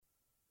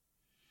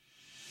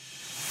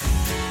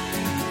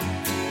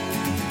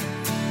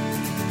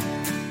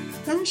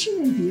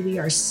Fashion and beauty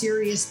are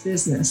serious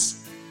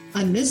business.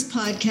 On this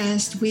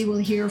podcast, we will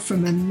hear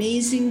from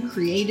amazing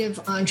creative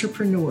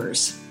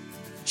entrepreneurs.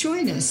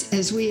 Join us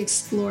as we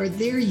explore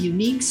their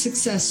unique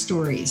success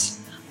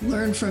stories,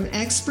 learn from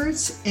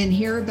experts, and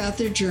hear about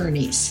their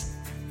journeys.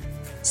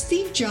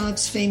 Steve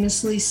Jobs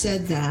famously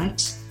said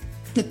that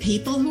the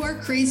people who are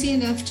crazy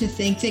enough to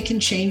think they can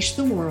change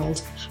the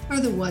world are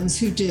the ones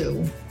who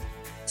do.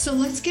 So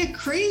let's get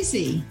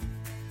crazy.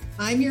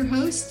 I'm your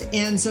host,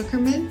 Ann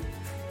Zuckerman,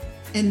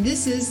 and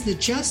this is the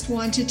Just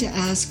Wanted to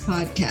Ask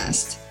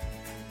podcast.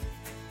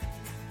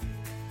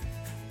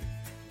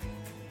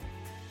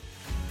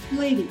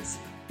 Ladies,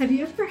 have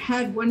you ever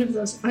had one of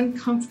those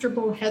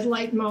uncomfortable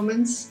headlight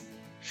moments?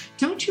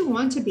 Don't you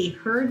want to be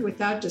heard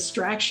without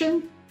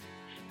distraction?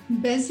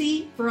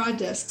 Bezi bra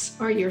discs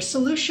are your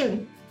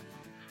solution.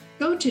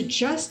 Go to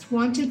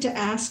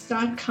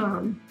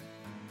justwantedtoask.com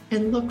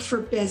and look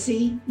for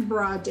Bezi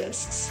bra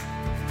discs.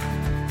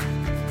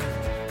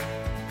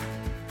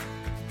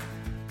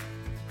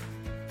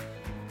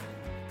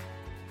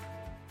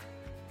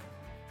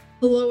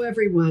 Hello,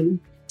 everyone.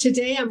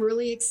 Today, I'm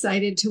really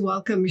excited to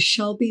welcome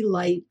Shelby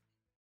Leight.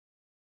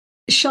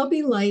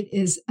 Shelby Leight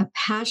is a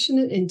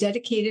passionate and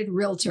dedicated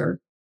realtor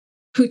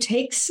who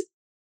takes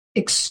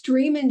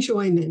extreme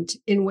enjoyment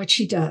in what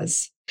she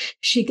does.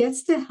 She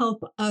gets to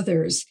help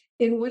others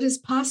in what is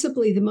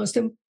possibly the most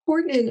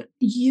important and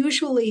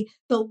usually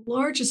the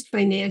largest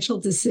financial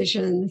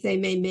decision they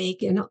may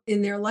make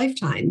in their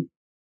lifetime.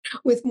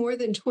 With more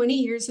than 20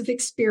 years of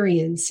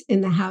experience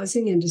in the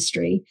housing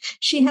industry,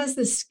 she has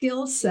the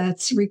skill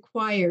sets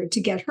required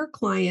to get her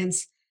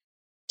clients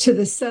to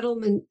the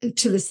settlement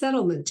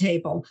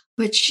table,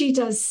 but she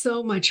does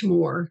so much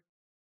more.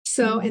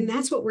 And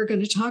that's what we're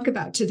going to talk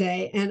about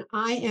today. And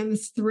I am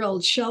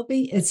thrilled.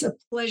 Shelby, it's a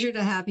pleasure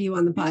to have you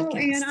on the podcast. Oh,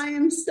 and I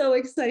am so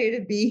excited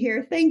to be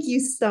here. Thank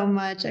you so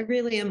much. I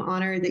really am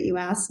honored that you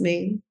asked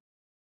me.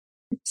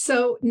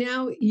 So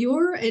now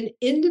you're an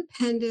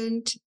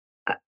independent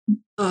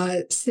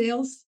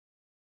sales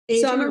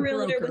agent. So I'm a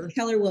realtor with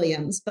Keller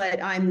Williams, but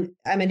I'm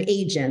an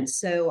agent.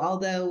 So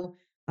although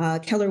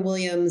Keller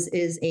Williams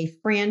is a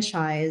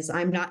franchise,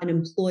 I'm not an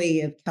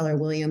employee of Keller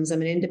Williams. I'm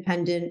an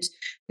independent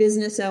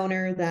business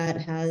owner that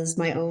has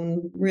my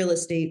own real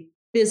estate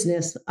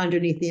business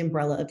underneath the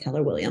umbrella of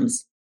Keller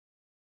Williams.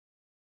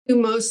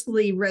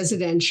 Mostly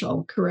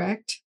residential,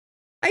 correct?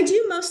 I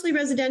do mostly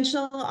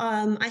residential.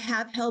 I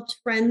have helped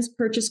friends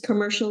purchase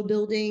commercial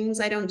buildings.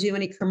 I don't do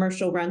any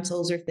commercial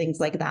rentals or things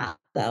like that,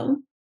 though.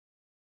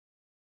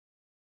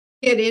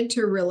 Get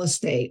into real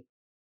estate.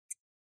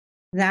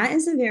 That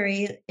is a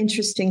very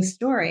interesting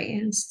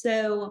story.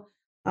 So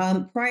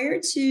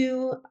prior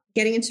to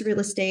getting into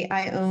real estate,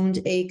 I owned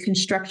a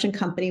construction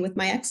company with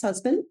my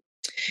ex-husband.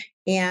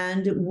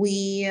 And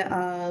we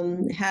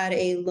had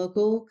a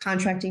local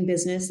contracting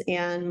business,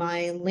 and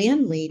my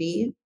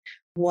landlady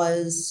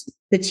was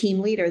the team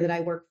leader that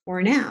I work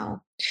for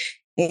now.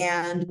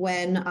 And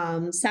when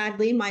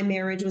sadly my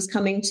marriage was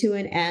coming to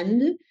an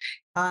end,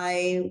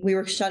 we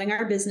were shutting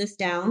our business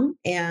down,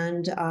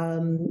 and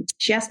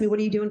she asked me, "What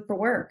are you doing for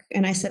work?"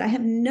 And I said, "I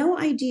have no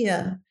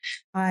idea."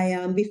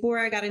 Before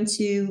I got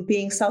into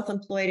being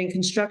self-employed in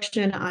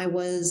construction, I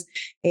was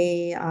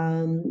a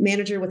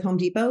manager with Home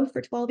Depot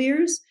for 12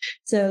 years.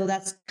 So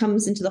that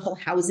comes into the whole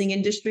housing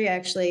industry. I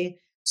actually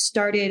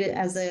started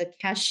as a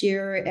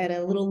cashier at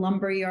a little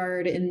lumber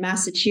yard in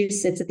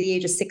Massachusetts at the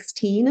age of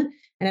 16.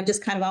 And I've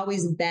just kind of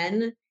always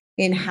been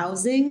in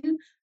housing.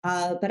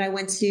 But I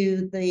went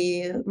to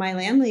my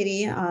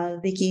landlady,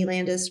 Vicki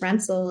Landis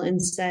Rensel, and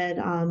said,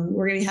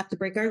 "We're going to have to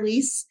break our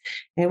lease,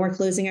 and we're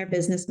closing our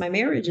business. My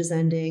marriage is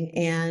ending."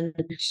 And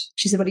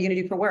she said, "What are you going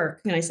to do for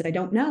work?" And I said, "I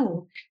don't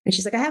know." And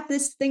she's like, "I have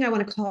this thing I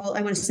want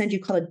to send you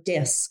called a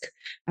disc.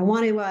 I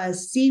want to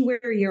see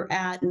where you're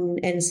at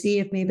and see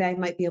if maybe I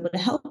might be able to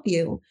help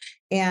you."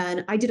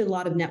 And I did a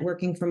lot of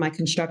networking for my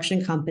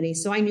construction company.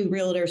 So I knew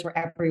realtors were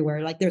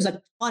everywhere. Like there's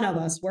a ton of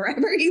us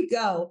wherever you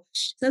go.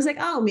 So I was like,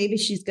 oh, maybe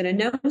she's going to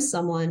know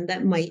someone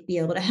that might be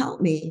able to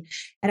help me.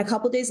 And a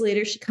couple of days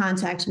later, she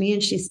contacted me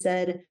and she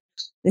said,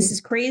 "This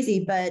is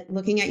crazy, but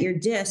looking at your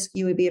disc,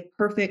 you would be a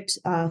perfect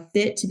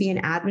fit to be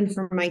an admin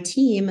for my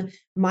team.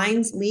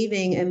 Mine's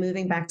leaving and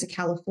moving back to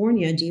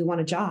California. Do you want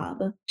a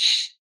job?"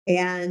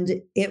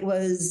 And it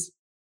was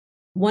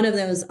one of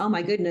those, oh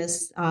my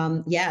goodness,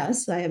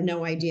 yes, I have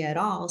no idea at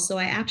all. So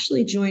I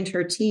actually joined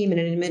her team in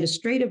an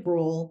administrative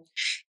role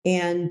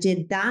and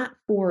did that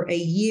for a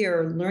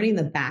year, learning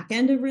the back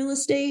end of real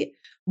estate,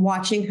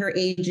 watching her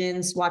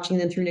agents, watching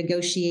them through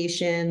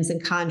negotiations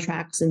and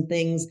contracts and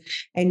things,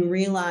 and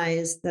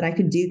realized that I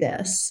could do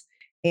this.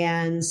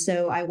 And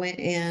so I went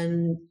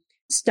and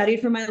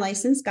studied for my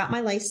license, got my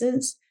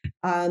license,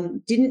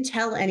 didn't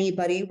tell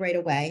anybody right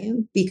away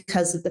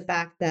because of the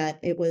fact that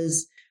it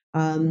was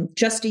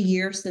just a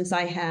year since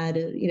I had,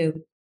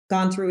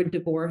 gone through a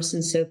divorce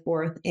and so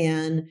forth.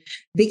 And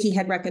Vicki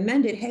had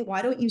recommended, "Hey,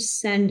 why don't you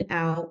send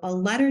out a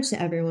letter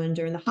to everyone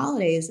during the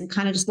holidays and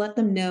kind of just let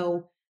them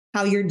know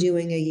how you're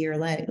doing a year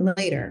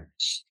later?"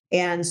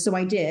 And so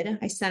I did.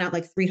 I sent out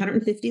like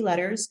 350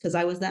 letters because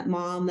I was that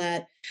mom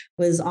that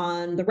was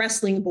on the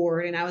wrestling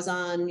board and I was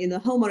on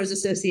the homeowners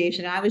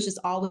association. I was just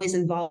always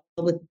involved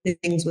with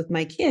things with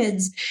my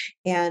kids.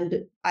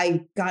 And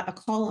I got a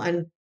call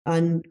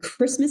on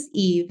Christmas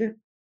Eve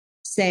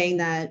saying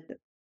that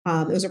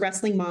it was a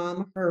wrestling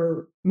mom.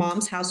 Her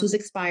mom's house was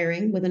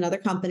expiring with another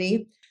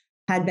company,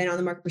 had been on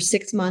the market for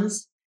 6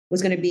 months,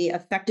 was going to be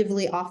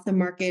effectively off the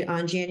market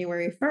on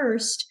January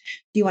 1st.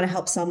 Do you want to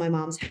help sell my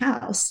mom's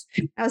house?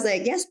 I was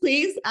like, yes,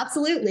 please.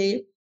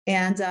 Absolutely.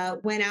 And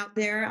went out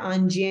there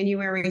on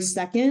January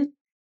 2nd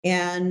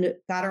and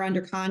got her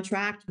under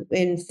contract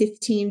in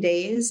 15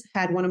 days,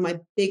 had one of my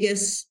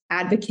biggest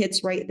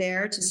advocates right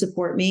there to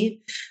support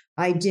me.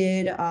 I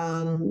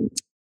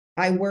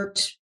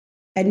worked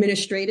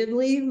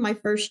administratively my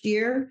first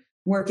year,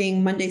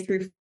 working Monday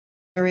through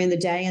during the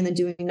day and then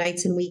doing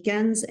nights and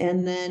weekends,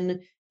 and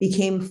then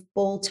became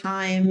full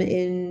time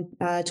in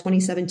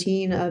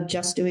 2017 of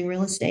just doing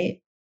real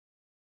estate.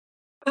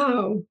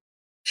 Oh,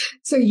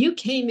 so you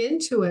came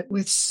into it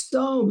with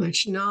so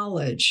much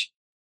knowledge,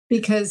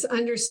 because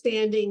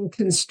understanding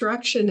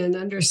construction and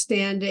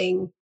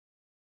understanding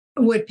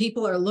what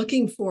people are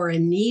looking for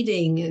and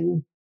needing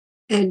and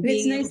It's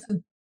being able nice.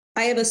 to.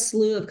 I have a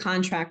slew of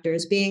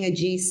contractors being a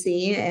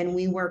GC, and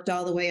we worked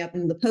all the way up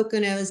in the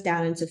Poconos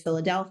down into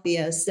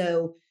Philadelphia.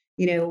 So,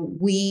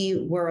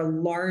 we were a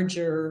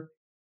larger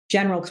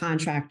general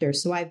contractor.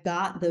 So I've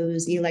got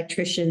those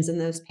electricians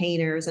and those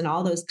painters and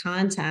all those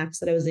contacts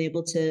that I was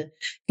able to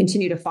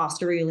continue to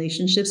foster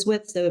relationships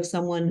with. So if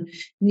someone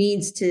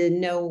needs to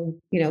know,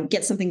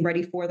 get something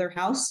ready for their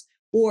house,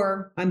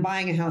 or I'm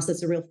buying a house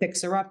that's a real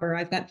fixer upper,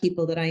 I've got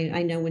people that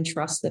I know and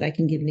trust that I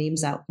can give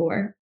names out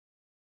for.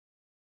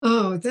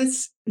 Oh,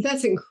 that's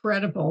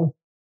incredible.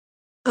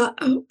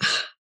 Oh,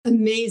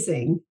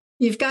 amazing.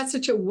 You've got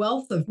such a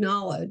wealth of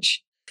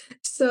knowledge.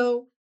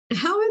 So,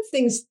 how have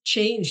things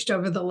changed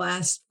over the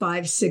last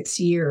 5, 6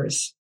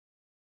 years?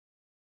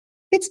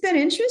 It's been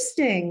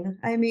interesting.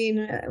 I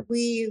mean,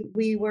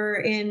 we were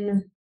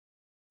in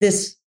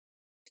this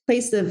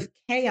place of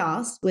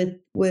chaos with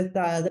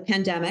the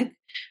pandemic,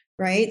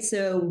 right?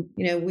 So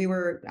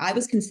I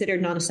was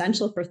considered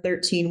non-essential for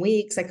 13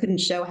 weeks. I couldn't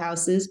show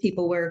houses.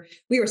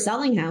 We were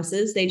selling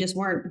houses. They just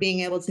weren't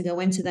being able to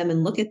go into them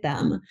and look at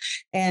them.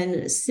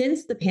 And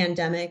since the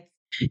pandemic,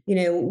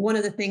 one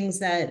of the things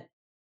that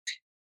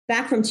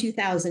back from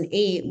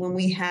 2008, when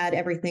we had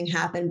everything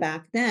happen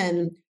back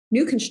then,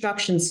 new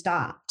construction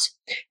stopped.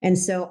 And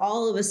so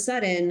all of a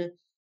sudden,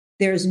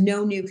 there's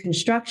no new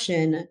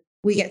construction.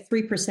 We get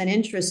 3%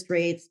 interest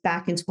rates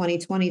back in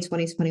 2020,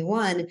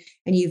 2021.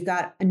 And you've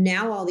got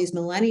now all these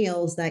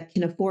millennials that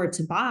can afford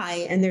to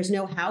buy, and there's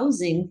no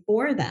housing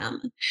for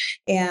them.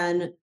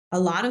 And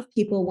a lot of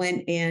people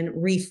went and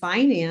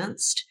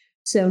refinanced.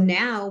 So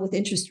now, with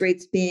interest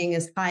rates being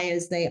as high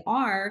as they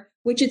are,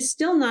 which it's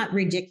still not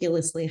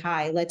ridiculously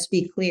high, let's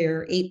be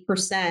clear,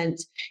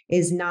 8%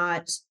 is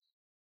not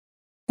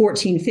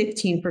 14,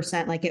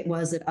 15% like it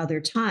was at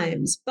other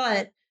times.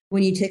 But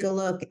when you take a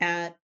look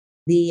at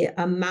the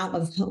amount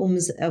of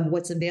homes of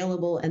what's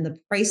available and the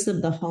price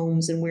of the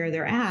homes and where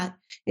they're at,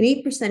 an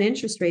 8%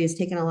 interest rate has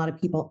taken a lot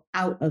of people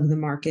out of the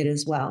market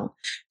as well.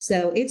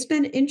 So it's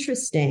been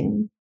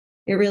interesting.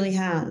 It really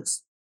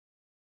has.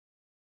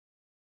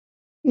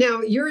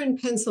 Now, you're in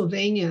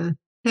Pennsylvania.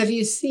 Have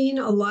you seen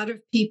a lot of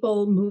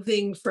people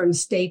moving from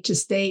state to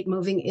state,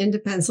 moving into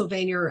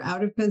Pennsylvania or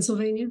out of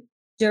Pennsylvania?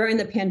 During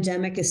the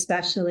pandemic,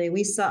 especially,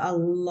 we saw a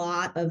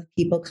lot of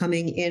people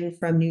coming in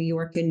from New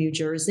York and New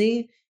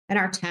Jersey. And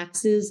our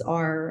taxes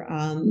are,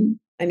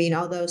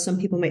 although some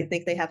people might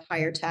think they have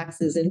higher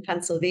taxes in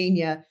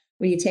Pennsylvania,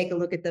 when you take a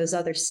look at those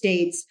other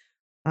states,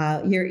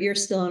 you're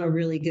still in a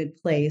really good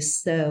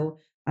place. So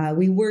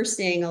we were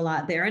seeing a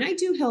lot there. And I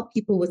do help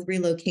people with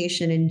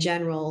relocation in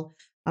general.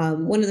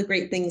 One of the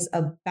great things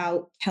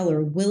about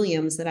Keller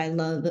Williams that I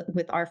love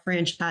with our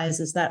franchise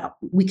is that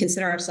we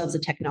consider ourselves a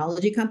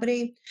technology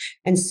company.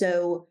 And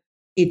so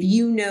if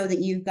you know that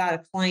you've got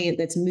a client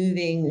that's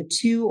moving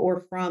to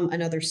or from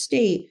another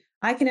state,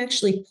 I can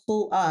actually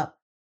pull up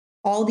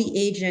all the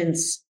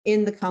agents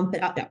in the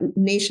company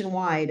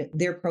nationwide,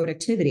 their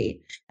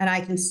productivity. And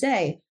I can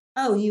say,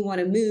 oh, you want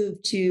to move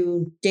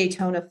to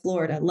Daytona,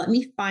 Florida. Let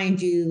me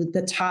find you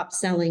the top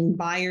selling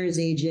buyer's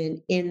agent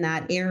in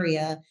that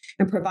area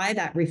and provide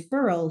that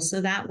referral.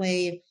 So that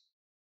way,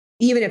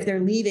 even if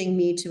they're leaving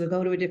me to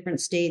go to a different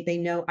state, they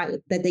know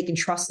that they can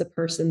trust the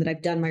person, that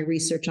I've done my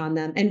research on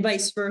them, and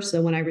vice versa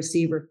when I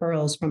receive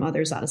referrals from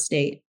others out of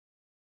state.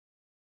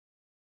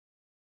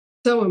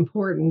 So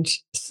important.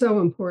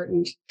 So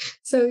important.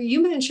 So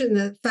you mentioned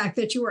the fact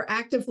that you were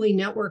actively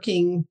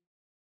networking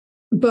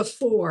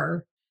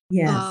before,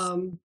 Yes.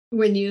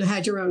 when you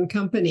had your own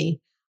company.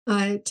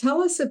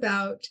 Tell us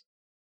about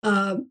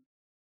uh,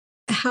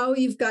 how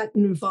you've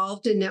gotten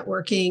involved in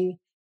networking,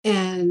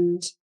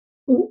 and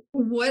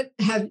what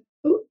are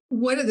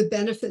the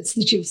benefits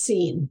that you've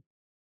seen?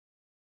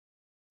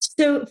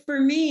 So for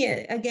me,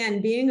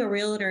 again, being a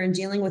realtor and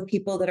dealing with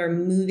people that are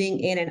moving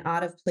in and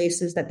out of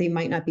places that they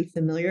might not be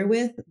familiar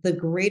with, the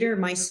greater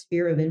my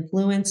sphere of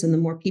influence and the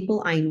more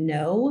people I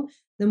know,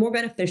 the more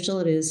beneficial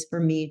it is for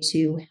me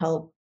to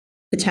help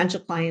potential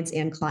clients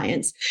and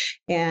clients.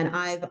 And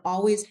I've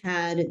always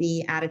had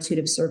the attitude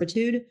of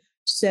servitude.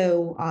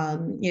 So,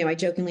 I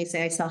jokingly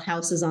say I sell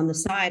houses on the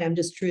side. I'm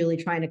just truly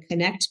trying to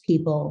connect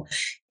people.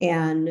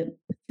 And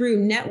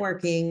through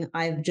networking,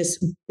 I've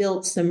just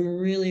built some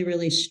really,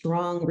 really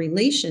strong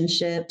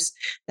relationships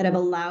that have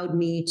allowed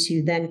me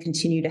to then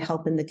continue to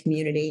help in the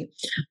community.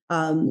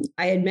 I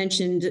had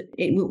mentioned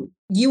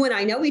you and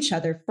I know each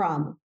other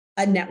from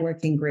a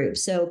networking group.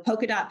 So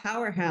Polka Dot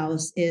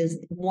Powerhouse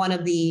is one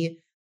of the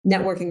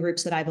networking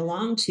groups that I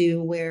belong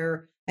to,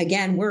 where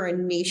again, we're a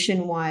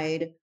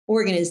nationwide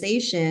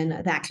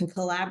organization that can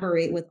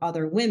collaborate with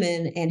other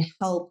women and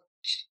help,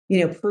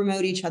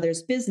 promote each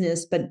other's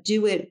business, but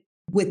do it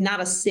with not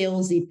a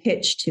salesy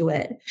pitch to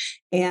it.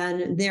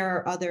 And there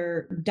are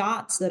other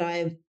dots that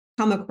I've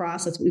come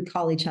across. That's what we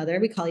call each other.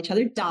 We call each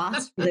other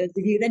dots for those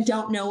of you that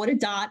don't know what a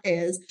dot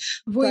is.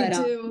 We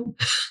do.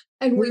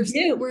 And we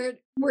do.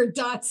 We're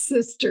dot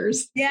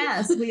sisters.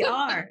 Yes, we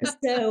are.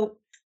 So,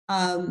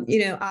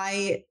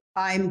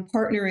 I'm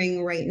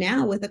partnering right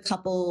now with a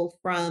couple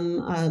from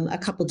a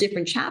couple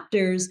different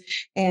chapters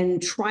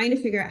and trying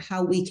to figure out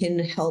how we can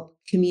help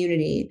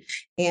community.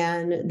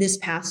 And this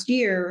past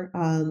year,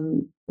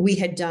 we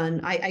had done,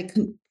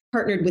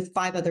 partnered with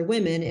 5 other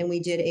women and we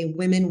did a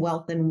women,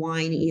 wealth, and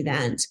wine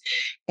event.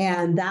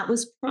 And that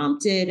was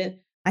prompted,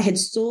 I had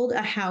sold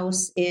a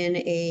house in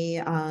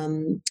a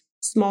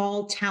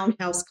small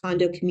townhouse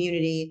condo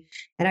community.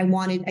 And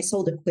I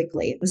sold it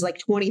quickly. It was like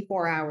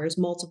 24 hours,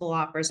 multiple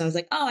offers. I was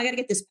like, oh, I got to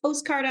get this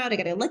postcard out. I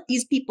got to let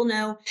these people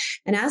know.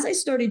 And as I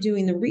started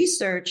doing the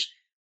research,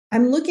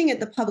 I'm looking at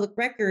the public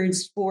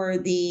records for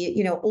the,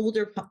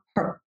 older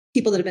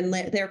people that have been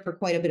there for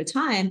quite a bit of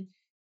time.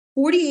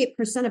 48%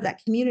 of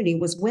that community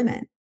was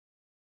women.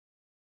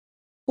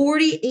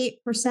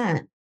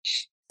 48%.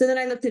 So then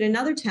I looked at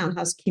another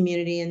townhouse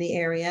community in the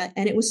area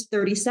and it was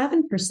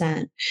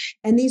 37%.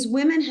 And these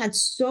women had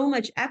so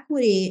much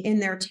equity in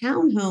their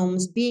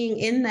townhomes, being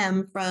in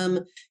them from,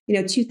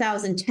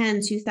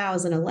 2010,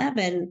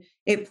 2011.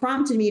 It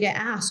prompted me to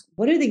ask,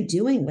 what are they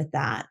doing with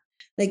that?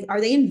 Like, are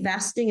they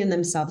investing in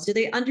themselves? Do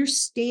they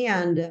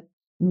understand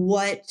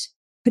what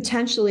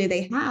potentially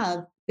they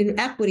have in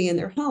equity in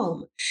their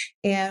home?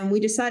 And we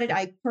decided,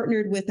 I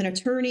partnered with an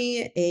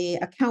attorney, a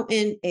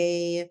accountant,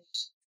 a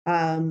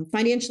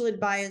financial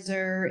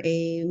advisor,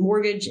 a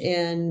mortgage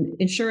and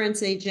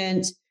insurance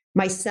agent,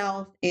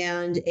 myself,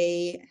 and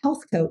a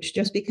health coach,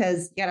 just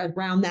because you got to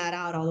round that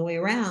out all the way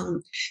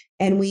around.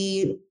 And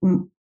we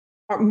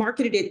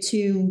marketed it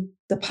to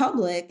the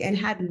public and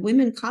had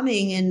women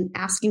coming and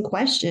asking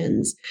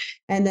questions.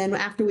 And then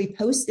after we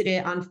posted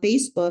it on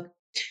Facebook,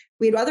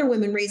 we had other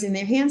women raising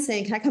their hands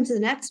saying, can I come to the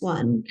next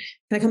one?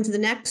 Can I come to the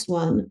next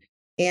one?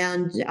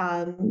 And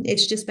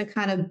it's just been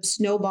kind of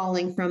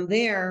snowballing from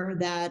there,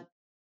 that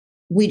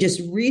we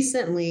just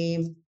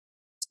recently,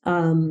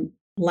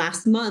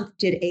 last month,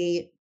 did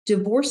a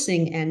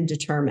divorcing and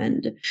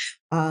determined.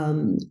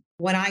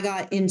 When I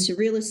got into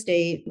real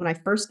estate, when I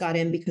first got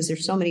in, because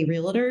there's so many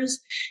realtors,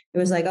 it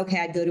was like, okay,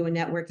 I'd go to a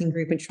networking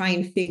group and try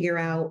and figure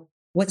out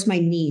what's my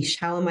niche.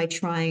 How am I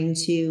trying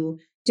to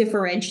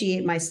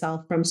differentiate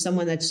myself from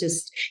someone that's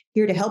just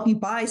here to help you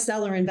buy,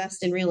 sell, or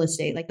invest in real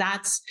estate? Like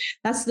that's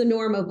the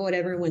norm of what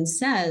everyone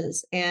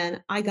says.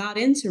 And I got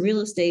into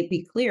real estate,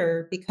 be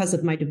clear, because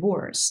of my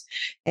divorce.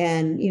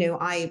 And,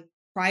 I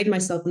pride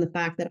myself in the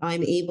fact that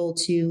I'm able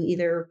to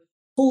either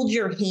hold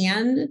your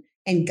hand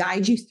and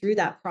guide you through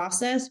that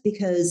process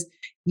because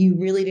you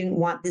really didn't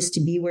want this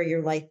to be where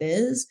your life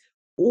is,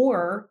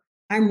 or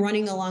I'm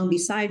running along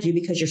beside you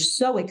because you're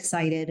so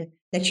excited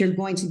that you're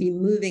going to be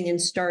moving and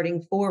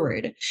starting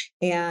forward.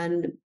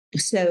 And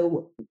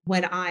so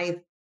when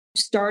I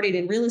started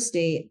in real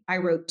estate, I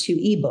wrote 2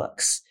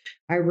 ebooks.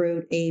 I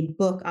wrote a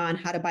book on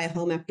how to buy a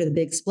home after the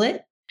big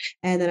split.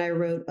 And then I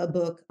wrote a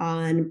book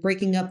on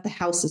breaking up the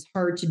house is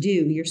hard to do,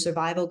 your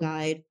survival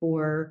guide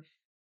for,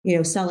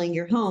 selling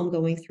your home,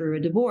 going through a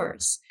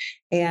divorce.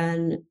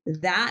 And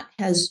that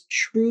has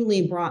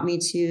truly brought me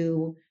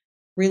to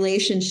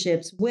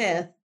relationships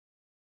with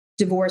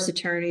divorce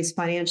attorneys,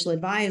 financial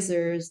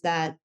advisors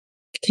that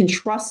can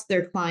trust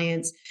their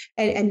clients.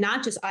 And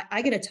not just,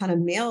 I get a ton of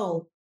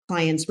male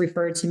clients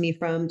referred to me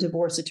from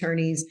divorce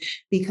attorneys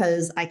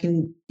because I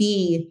can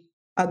be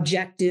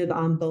objective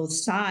on both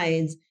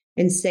sides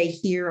and say,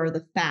 here are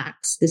the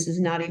facts. This is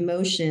not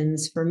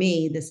emotions for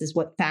me. This is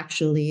what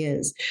factually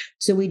is.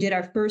 So we did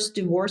our first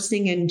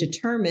divorcing and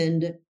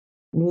determined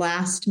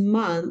last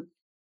month.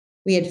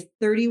 We had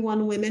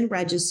 31 women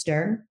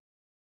register.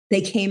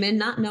 They came in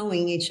not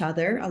knowing each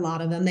other. A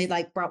lot of them, they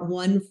brought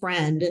one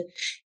friend,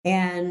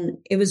 and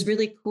it was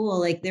really cool.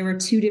 Like there were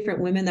 2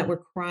 different women that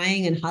were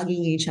crying and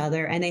hugging each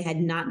other, and they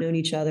had not known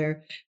each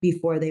other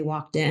before they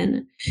walked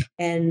in.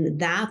 And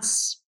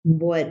that's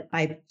what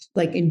I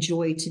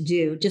enjoy to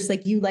do. Just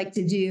like you like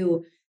to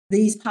do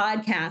these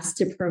podcasts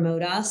to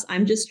promote us.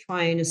 I'm just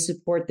trying to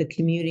support the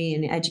community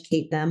and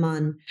educate them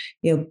on,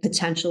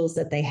 potentials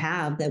that they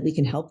have that we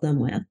can help them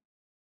with.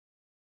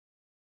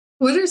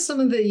 What are some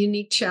of the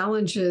unique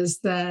challenges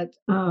that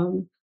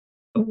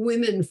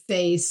women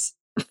face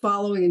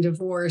following a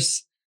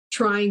divorce,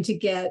 trying to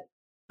get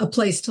a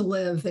place to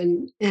live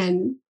and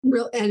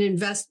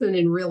investment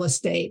in real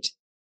estate?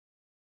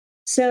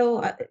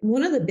 So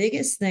one of the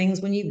biggest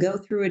things when you go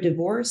through a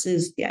divorce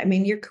is,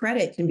 your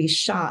credit can be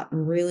shot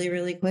really,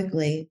 really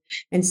quickly.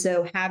 And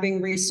so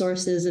having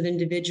resources of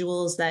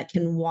individuals that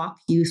can walk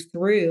you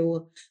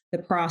through the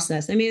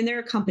process. There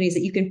are companies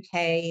that you can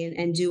pay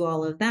and do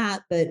all of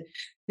that, but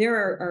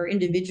there are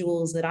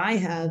individuals that I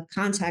have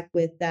contact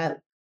with that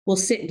will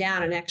sit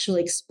down and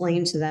actually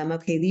explain to them,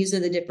 okay, these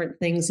are the different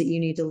things that you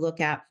need to look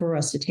at for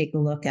us to take a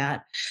look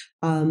at.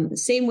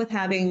 Same with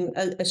having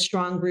a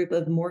strong group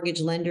of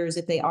mortgage lenders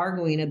if they are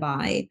going to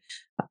buy.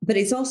 But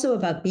it's also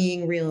about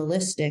being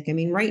realistic.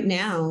 Right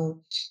now,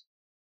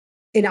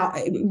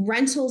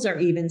 rentals are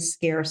even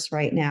scarce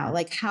right now.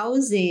 Like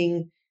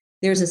housing,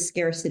 there's a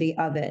scarcity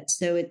of it.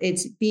 So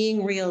it's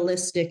being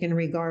realistic in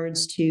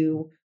regards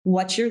to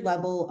what's your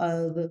level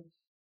of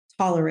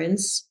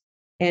tolerance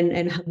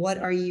and what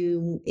are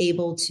you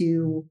able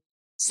to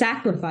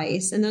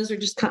sacrifice. And those are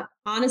just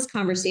honest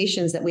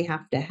conversations that we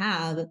have to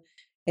have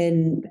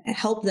and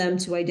help them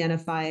to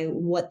identify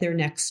what their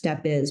next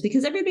step is,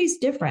 because everybody's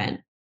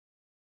different.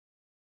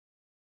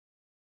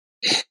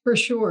 For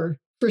sure.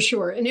 For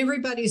sure. And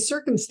everybody's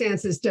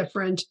circumstance is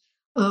different.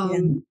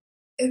 Their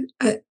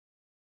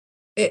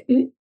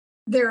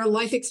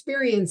life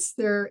experience,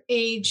 their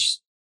age,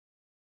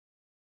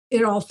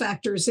 it all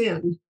factors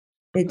in.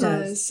 It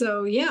does.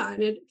 So, yeah,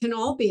 and it can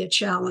all be a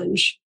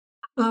challenge.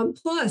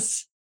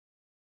 Plus,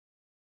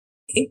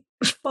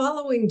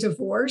 following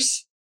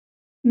divorce,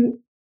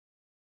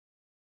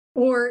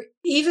 or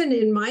even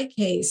in my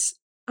case,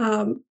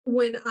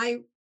 when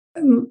I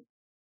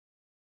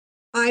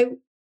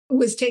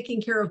was taking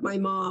care of my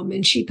mom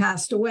and she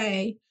passed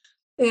away,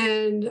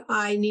 and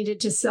I needed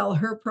to sell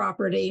her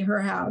property,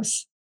 her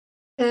house.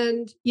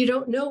 And you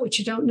don't know what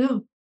you don't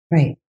know.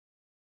 Right.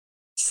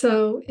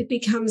 So it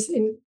becomes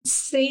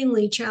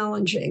insanely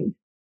challenging.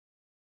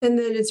 And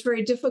then it's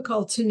very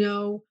difficult to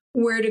know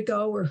where to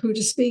go or who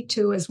to speak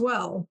to as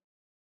well.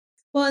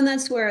 Well, and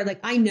that's where,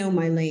 I know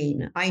my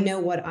lane. I know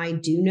what I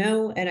do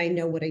know, and I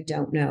know what I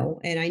don't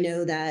know. And I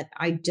know that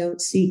I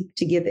don't seek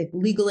to give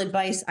legal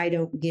advice. I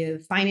don't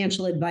give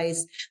financial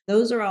advice.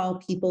 Those are all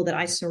people that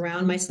I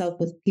surround myself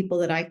with, people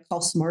that I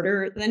call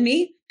smarter than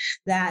me,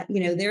 that,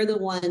 they're the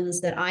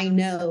ones that I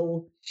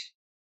know.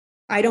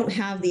 I don't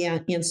have the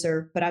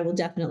answer, but I will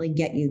definitely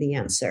get you the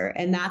answer.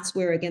 And that's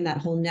where, again, that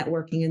whole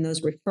networking and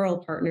those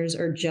referral partners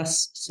are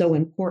just so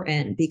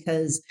important,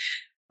 because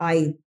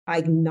I'm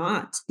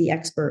not the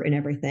expert in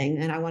everything.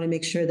 And I want to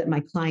make sure that my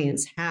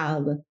clients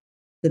have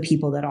the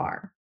people that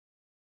are.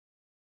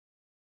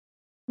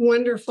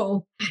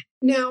 Wonderful.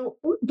 Now,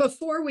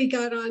 before we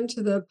got on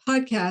to the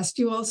podcast,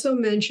 you also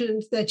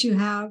mentioned that you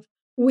have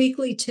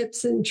weekly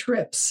tips and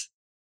trips.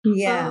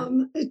 Yeah.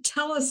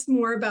 Tell us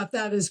more about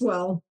that as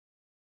well.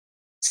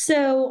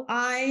 So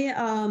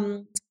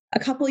I, a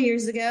couple of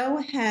years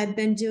ago, had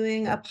been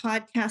doing a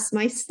podcast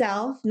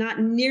myself, not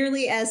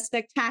nearly as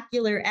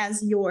spectacular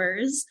as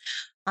yours.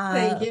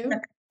 Thank you.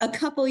 A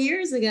couple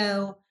years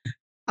ago,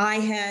 I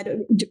had,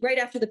 right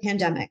after the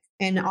pandemic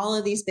and all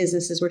of these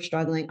businesses were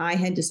struggling, I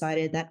had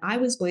decided that I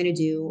was going to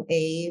do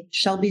a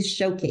Shelby's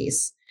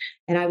showcase.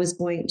 And I was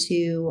going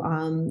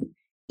to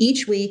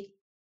each week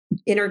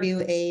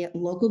interview a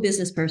local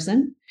business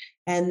person.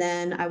 And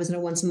then I was going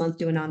to once a month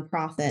do a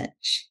nonprofit.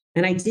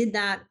 And I did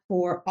that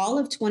for all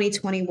of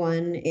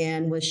 2021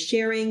 and was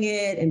sharing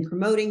it and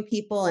promoting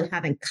people and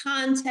having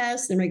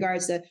contests in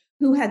regards to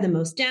who had the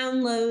most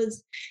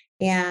downloads.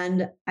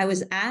 And I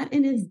was at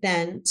an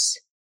event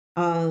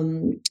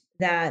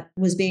that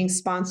was being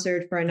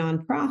sponsored for a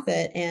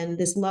nonprofit. And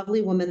this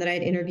lovely woman that I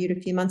had interviewed a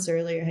few months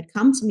earlier had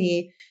come to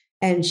me,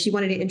 and she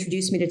wanted to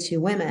introduce me to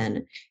two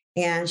women.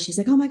 And she's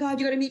like, "Oh my God,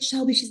 you got to meet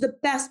Shelby. She's the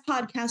best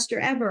podcaster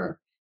ever."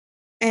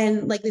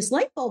 And this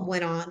light bulb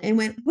went on and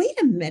went, wait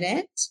a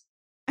minute.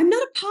 I'm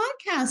not a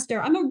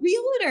podcaster. I'm a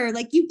realtor.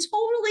 You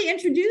totally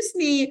introduced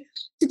me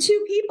to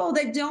two people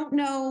that don't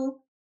know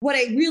what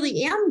I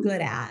really am good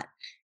at.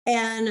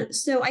 And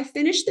so I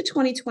finished the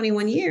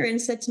 2021 year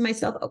and said to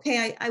myself,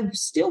 okay, I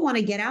still want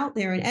to get out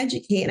there and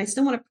educate, and I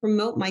still want to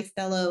promote my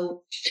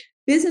fellow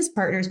business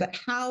partners, but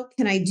how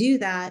can I do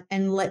that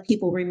and let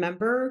people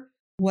remember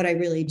what I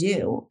really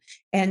do?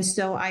 And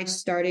so I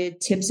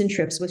started Tips and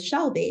Trips with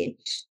Shelby,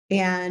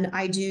 and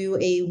I do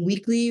a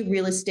weekly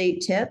real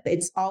estate tip.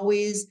 It's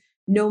always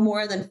no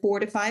more than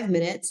 4 to 5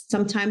 minutes.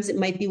 Sometimes it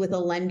might be with a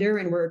lender,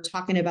 and we're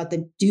talking about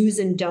the do's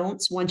and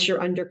don'ts once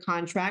you're under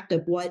contract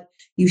of what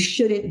you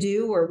shouldn't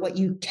do or what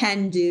you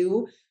can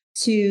do,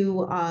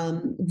 to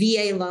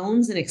VA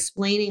loans and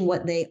explaining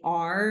what they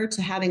are,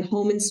 to having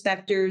home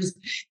inspectors,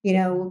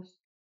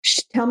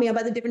 tell me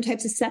about the different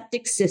types of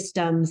septic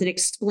systems and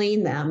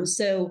explain them.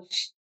 So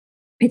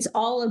it's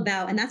all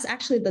about, and that's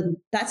actually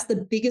that's the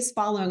biggest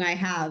following I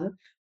have,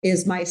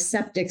 is my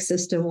septic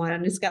system one.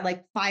 And it's got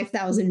like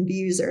 5,000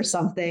 views or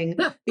something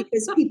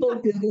because people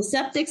Google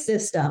septic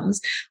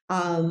systems.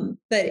 But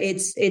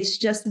it's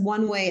just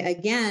one way,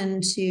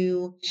 again,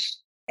 to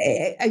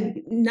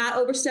not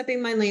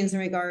overstepping my lanes in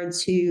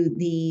regards to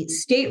the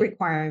state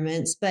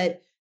requirements,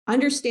 but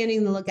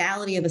understanding the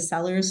legality of a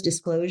seller's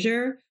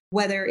disclosure,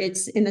 whether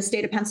it's in the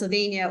state of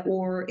Pennsylvania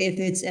or if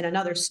it's in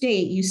another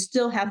state, you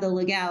still have the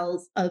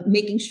legals of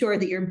making sure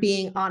that you're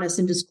being honest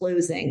and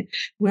disclosing,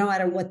 no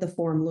matter what the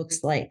form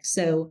looks like.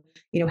 So,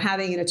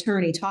 having an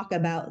attorney talk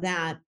about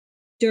that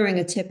during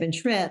a tip and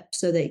trip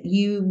so that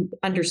you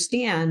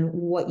understand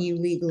what you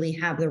legally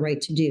have the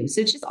right to do.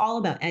 So it's just all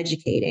about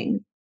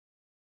educating.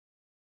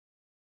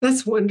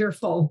 That's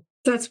wonderful.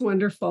 That's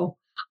wonderful.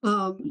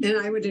 And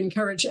I would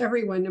encourage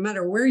everyone, no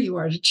matter where you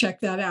are, to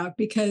check that out,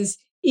 because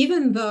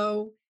even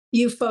though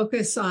you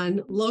focus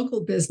on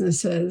local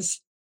businesses,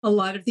 a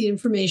lot of the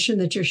information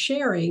that you're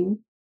sharing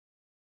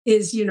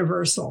is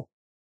universal.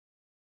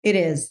 It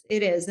is.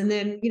 It is. And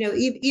then,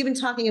 even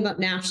talking about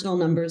national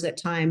numbers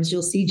at times,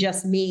 you'll see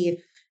just me,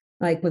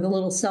 like with a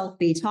little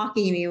selfie,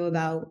 talking to you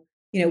about,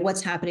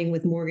 what's happening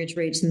with mortgage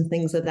rates and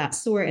things of that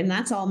sort. And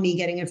that's all me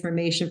getting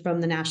information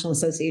from the National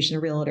Association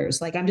of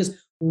Realtors. Like, I'm just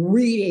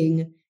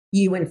reading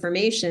you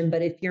information,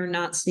 but if you're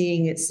not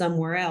seeing it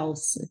somewhere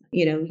else,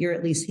 you're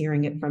at least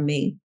hearing it from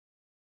me.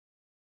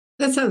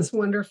 That sounds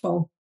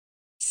wonderful.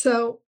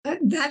 So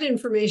that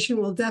information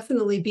will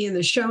definitely be in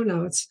the show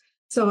notes.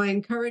 So I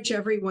encourage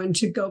everyone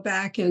to go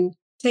back and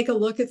take a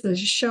look at the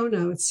show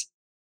notes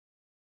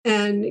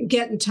and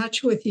get in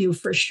touch with you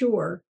for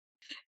sure.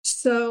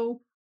 So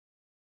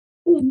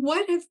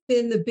what have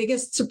been the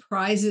biggest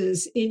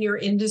surprises in your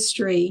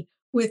industry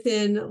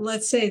within,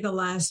 let's say, the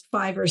last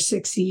 5 or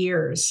 6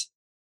 years?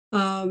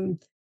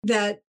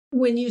 That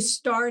when you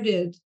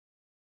started,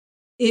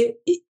 it,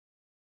 it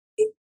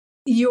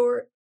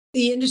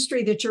the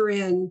industry that you're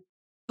in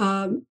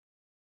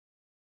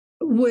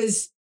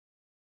was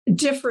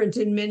different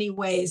in many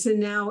ways, and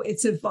now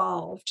it's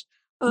evolved.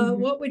 Mhm.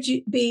 What would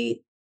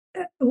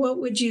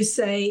you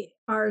say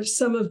are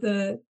some of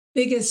the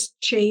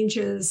biggest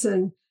changes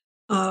and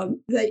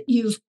that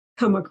you've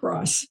come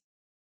across?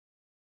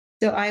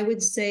 So I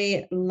would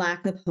say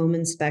lack of home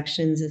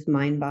inspections is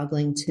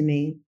mind-boggling to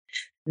me.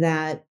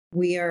 That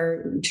we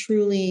are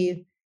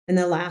truly, in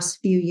the last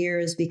few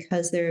years,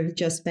 because there have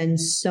just been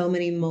so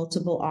many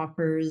multiple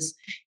offers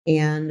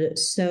and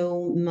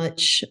so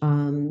much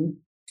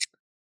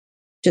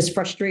just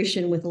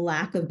frustration with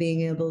lack of being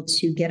able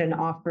to get an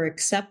offer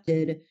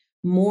accepted,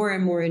 more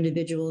and more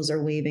individuals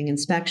are waiving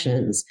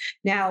inspections.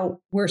 Now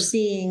we're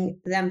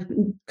seeing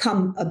them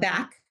come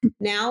back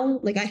now.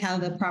 Like, I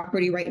have a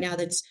property right now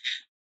that's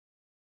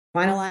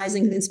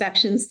finalizing the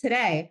inspections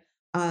today.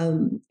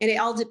 And it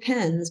all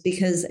depends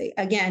because,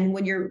 again,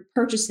 when you're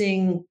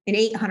purchasing an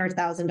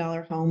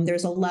 $800,000 home,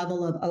 there's a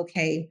level of,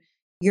 okay,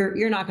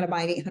 you're not going to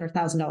buy an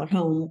 $800,000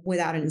 home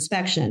without an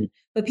inspection.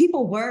 But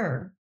people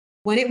were.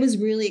 When it was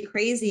really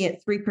crazy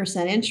at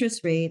 3%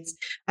 interest rates,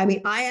 I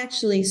mean, I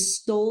actually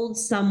sold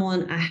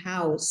someone a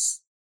house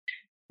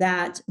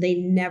that they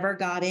never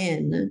got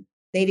in.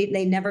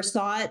 They never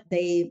saw it.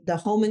 The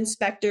home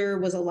inspector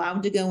was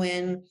allowed to go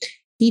in.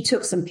 He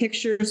took some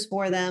pictures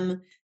for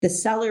them. The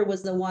seller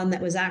was the one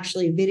that was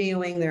actually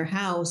videoing their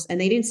house,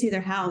 and they didn't see their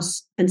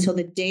house until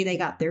the day they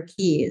got their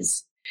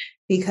keys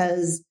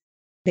because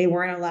they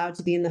weren't allowed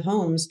to be in the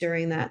homes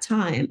during that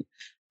time.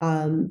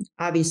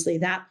 Obviously,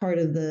 that part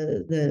of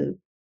the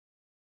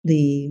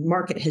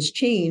market has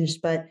changed,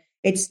 but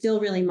it's still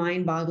really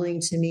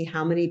mind-boggling to me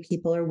how many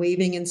people are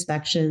waiving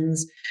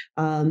inspections.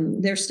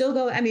 They're still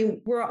going. I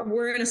mean,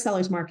 we're in a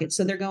seller's market,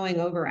 so they're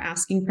going over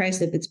asking price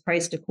if it's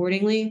priced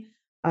accordingly.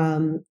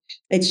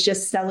 It's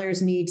just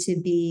sellers need to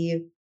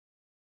be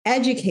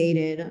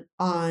educated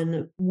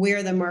on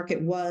where the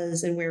market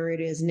was and where it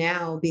is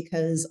now,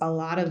 because a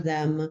lot of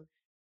them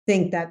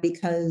think that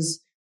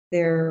because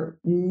their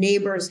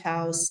neighbor's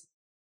house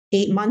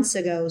 8 months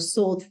ago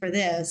sold for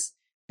this,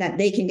 that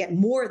they can get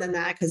more than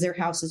that because their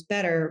house is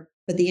better,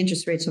 but the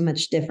interest rates are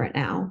much different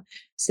now.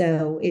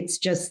 So it's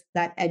just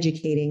that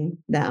educating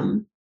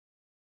them.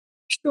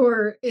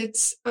 Sure,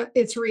 it's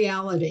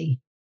reality.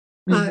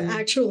 Mm-hmm.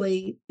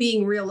 Actually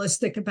being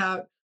realistic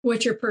about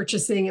what you're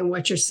purchasing and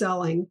what you're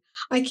selling.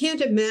 I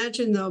can't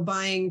imagine, though,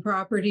 buying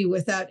property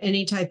without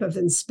any type of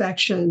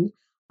inspection.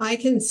 I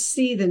can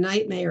see the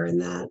nightmare in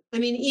that. I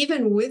mean,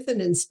 even with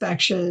an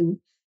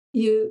inspection,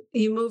 you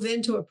move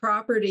into a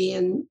property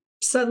and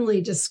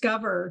suddenly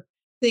discover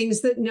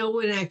things that no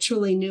one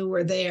actually knew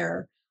were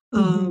there.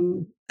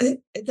 Mm-hmm.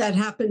 That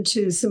happened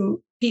to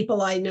some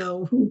people I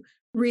know who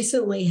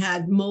recently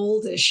had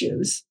mold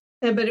issues,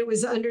 but it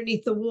was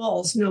underneath the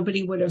walls.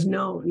 Nobody would have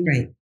known.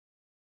 Right.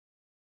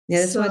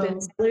 Yeah, that's why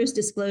the So, seller's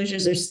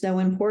disclosures are so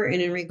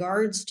important in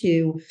regards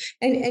to,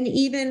 and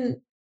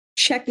even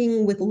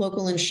checking with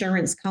local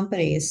insurance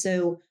companies.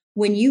 So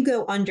when you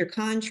go under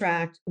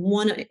contract,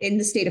 one in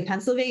the state of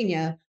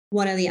Pennsylvania,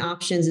 one of the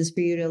options is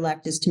for you to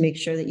elect is to make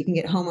sure that you can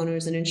get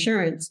homeowners and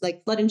insurance,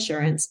 like flood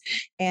insurance.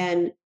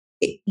 And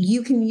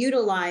you can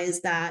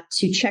utilize that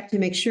to check to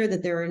make sure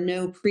that there are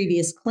no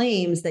previous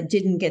claims that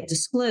didn't get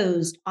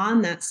disclosed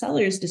on that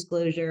seller's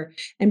disclosure,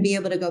 and be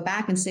able to go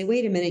back and say,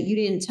 wait a minute, you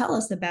didn't tell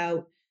us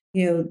about,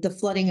 the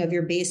flooding of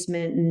your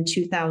basement in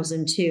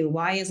 2002.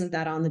 Why isn't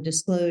that on the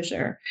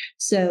disclosure?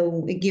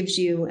 So it gives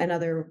you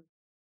another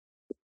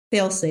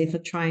fail-safe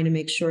of trying to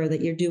make sure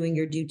that you're doing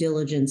your due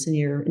diligence in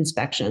your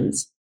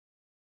inspections.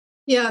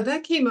 Yeah,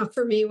 that came up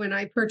for me when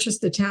I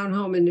purchased the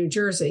townhome in New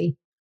Jersey.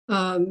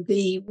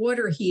 The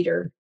water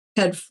heater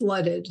had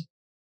flooded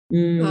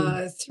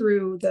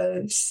through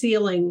the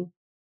ceiling.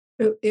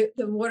 The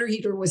water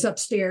heater was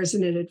upstairs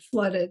and it had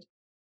flooded.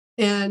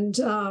 And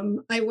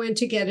I went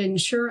to get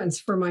insurance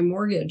for my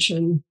mortgage.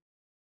 And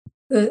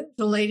the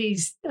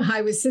ladies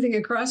I was sitting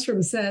across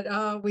from said,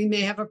 we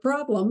may have a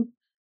problem.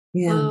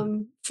 Yeah.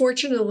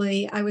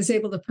 Fortunately, I was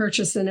able to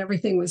purchase and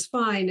everything was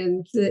fine.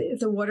 And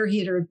the water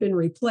heater had been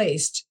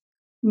replaced.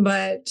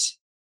 But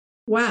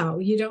wow,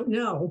 you don't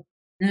know.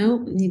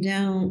 No, you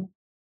don't.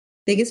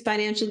 Biggest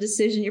financial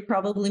decision you're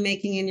probably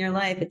making in your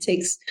life.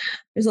 There's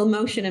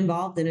emotion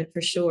involved in it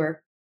for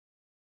sure.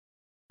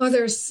 Oh,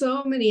 there's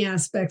so many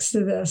aspects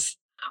to this.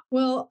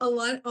 Well,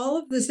 all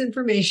of this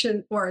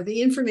information, or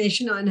the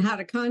information on how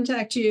to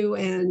contact you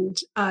and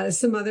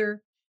some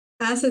other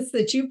assets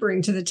that you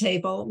bring to the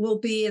table, will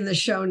be in the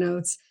show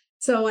notes.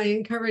 So I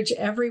encourage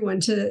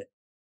everyone to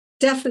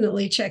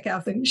definitely check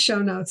out the show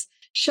notes.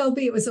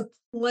 Shelby, it was a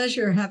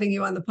pleasure having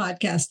you on the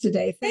podcast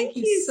today. Thank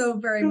you so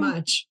very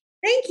much.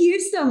 Thank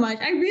you so much.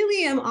 I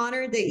really am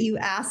honored that you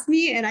asked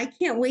me, and I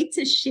can't wait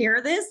to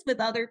share this with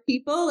other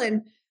people.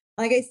 And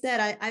like I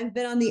said, I've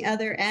been on the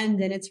other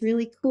end, and it's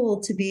really cool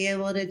to be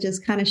able to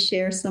just kind of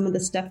share some of the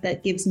stuff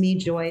that gives me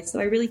joy. So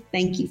I really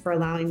thank you for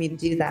allowing me to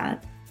do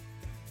that.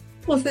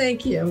 Well,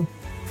 thank you.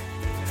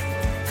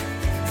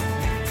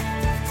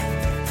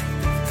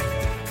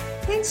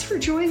 Thanks for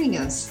joining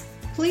us.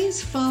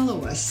 Please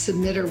follow us,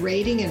 submit a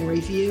rating and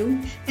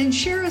review, and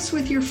share us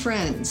with your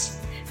friends.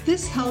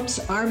 This helps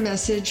our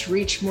message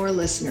reach more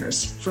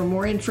listeners. For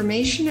more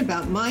information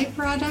about my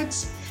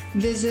products,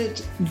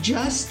 visit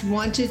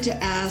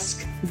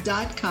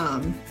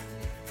justwantedtoask.com.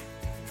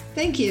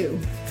 Thank you.